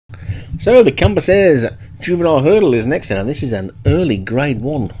So the Cambaceres Juvenile hurdle is next, and this is an early Grade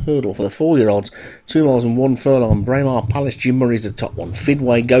 1 hurdle for the 4-year-olds. 2 miles and 1 furlong. Braemar Palace, Jim Murray's the top one.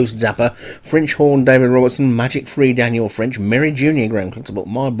 Fidway, Ghost Zapper, French Horn, David Robertson, Magic Free, Daniel French, Merry Junior, Graham Clutterbuck,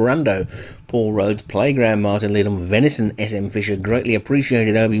 My Brando, Paul Rhodes, Playground, Martin Leadham, Venison, SM Fisher, Greatly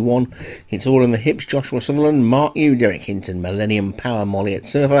Appreciated, Obi-Wan, It's All in the Hips, Joshua Sutherland, Mark Yu, Derek Hinton, Millennium Power, Molly at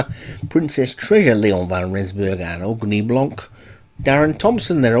Surfer, Princess Treasure, Leon Van Rensburg, and Ogni Blanc. Darren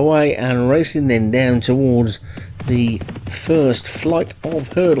Thompson, they're away and racing then down towards the first flight of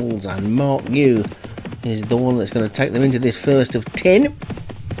hurdles, and Mark Yu is the one that's going to take them into this first of 10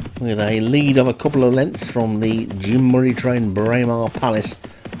 with a lead of a couple of lengths from the Jim Murray trained Braemar Palace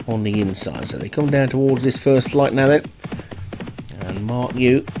on the inside. So they come down towards this first flight now then, and Mark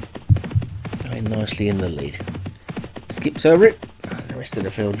Yu going nicely in the lead. Skips over it, and the rest of the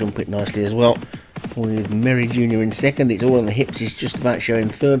field jump it nicely as well, with Merry Junior in second. It's All in the Hips, he's just about showing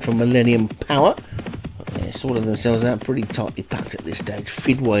third from Millennium Power. They're sorting themselves out pretty tightly packed at this stage.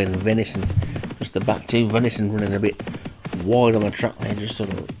 Fidway and Venison, just the back two. Venison running a bit wide on the track there, just sort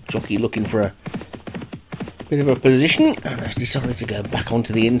of jockey looking for a bit of a position, and has decided to go back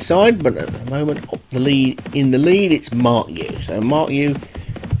onto the inside, but at the moment up the lead, in the lead, it's Mark Yu. So Mark Yu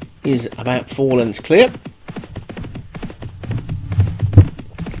is about 4 lengths clear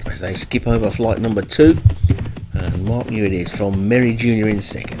as they skip over flight number 2, and Mark Yu it is from Merry Junior in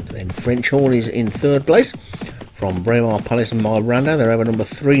second. Then French Horn is in third place from Braemar Palace and My Brando. They're over number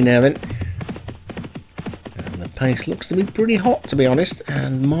 3 now then, and the pace looks to be pretty hot, to be honest,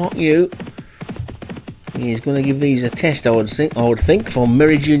 and Mark Yu is going to give these a test, I would think, from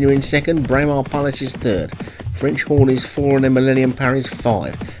Merry Junior in second. Braemar Palace is third, French Horn is 4, and then Millennium Power is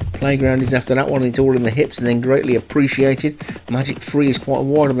 5. Playground is after that one. It's All in the Hips, and then Greatly Appreciated. Magic Free is quite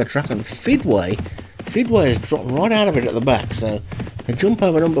wide on the track, and Fidway has dropped right out of it at the back. So they jump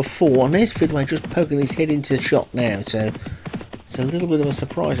over number 4, and there's Fidway just poking his head into the shot now. So it's a little bit of a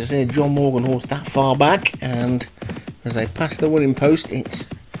surprise to see a John Morgan horse that far back, and as they pass the winning post, it's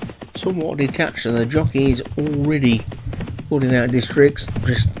somewhat detached, and the jockey is already putting out distress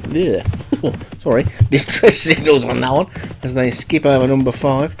signals on that one as they skip over number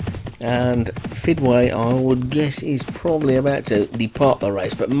 5, and Fidway, I would guess, is probably about to depart the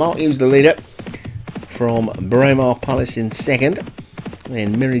race. But Mark Yu's the leader from Braemar Palace in second,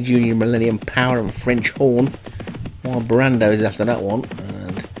 then Merry Junior, Millennium Power, and French Horn, while Brando is after that one,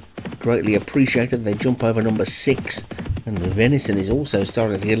 and Greatly Appreciated. They jump over number 6, and the Venison is also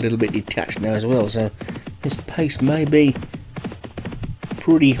starting to get a little bit detached now as well, so this pace may be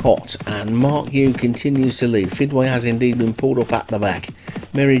pretty hot, and Mark Yu continues to lead. Fidway has indeed been pulled up at the back.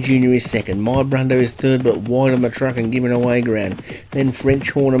 Merry Junior is second. My Brando is third, but wide on the track and giving away ground. Then French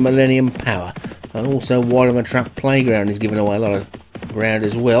Horn and Millennium Power, and also wide on the track Playground is giving away a lot of ground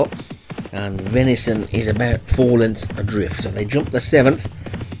as well, and Venison is about 4 lengths adrift. So they jump the 7th,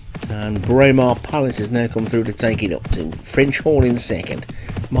 and Braemar Palace has now come through to take it up to French Horn in second.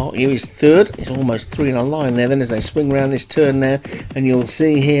 Mark Yu is third. It's almost 3 in a line there then as they swing around this turn now, and you'll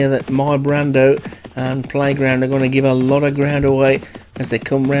see here that My Brando and Playground are going to give a lot of ground away as they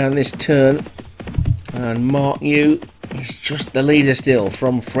come round this turn, and Mark Yu is just the leader still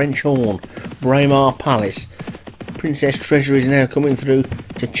from French Horn. Braemar Palace, Princess Treasure is now coming through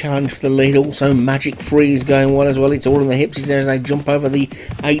to challenge for the lead. Also Magic Free is going well as well. It's All in the Hips is there as they jump over the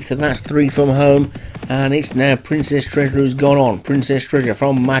 8th, and that's 3 from home, and it's now Princess Treasure who's gone on. Princess Treasure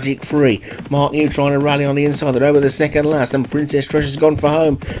from Magic Free. Mark Yu trying to rally on the inside. They're over the second last, and Princess Treasure's gone for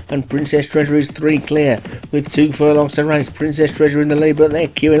home, and Princess Treasure is 3 clear with 2 furlongs to race. Princess Treasure in the lead, but they're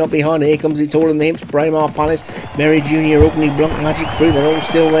queuing up behind. Here comes It's All in the Hips, Braemar Palace, Merry Junior, Ogni Blanc, Magic Free. They're all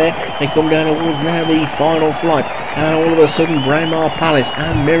still there. They come down towards now the final flight, and all of a sudden Braemar Palace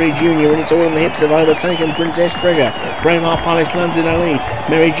and Merry Junior, and It's All in the Hips, have overtaken Princess Treasure. Braemar Palace lands in a lead.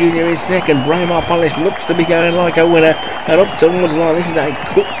 Merry Junior is second. Braemar Palace looks to be going like a winner, and up towards the line. This is a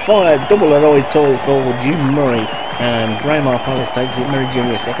quick fire double annoyed toy for Jim Murray, and Braemar Palace takes it. Merry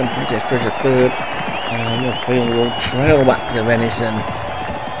Junior second, Princess Treasure third, and the field will trail back to Venison,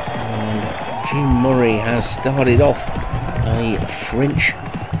 and Jim Murray has started off a French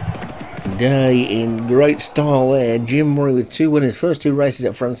day in great style there. Jim Murray with 2 winners. First 2 races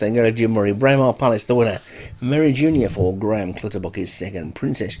at France, then go to Jim Murray. Braemar Palace the winner. Merry Junior for Graham Clutterbuck is second.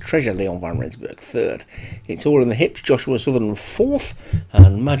 Princess Treasure, Leon Van Rensburg third. It's All in the Hips, Joshua Sutherland 4th,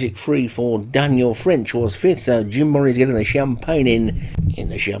 and Magic Free for Daniel French was 5th. So Jim Murray's getting the champagne in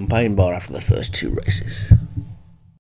the champagne bar after the first 2 races.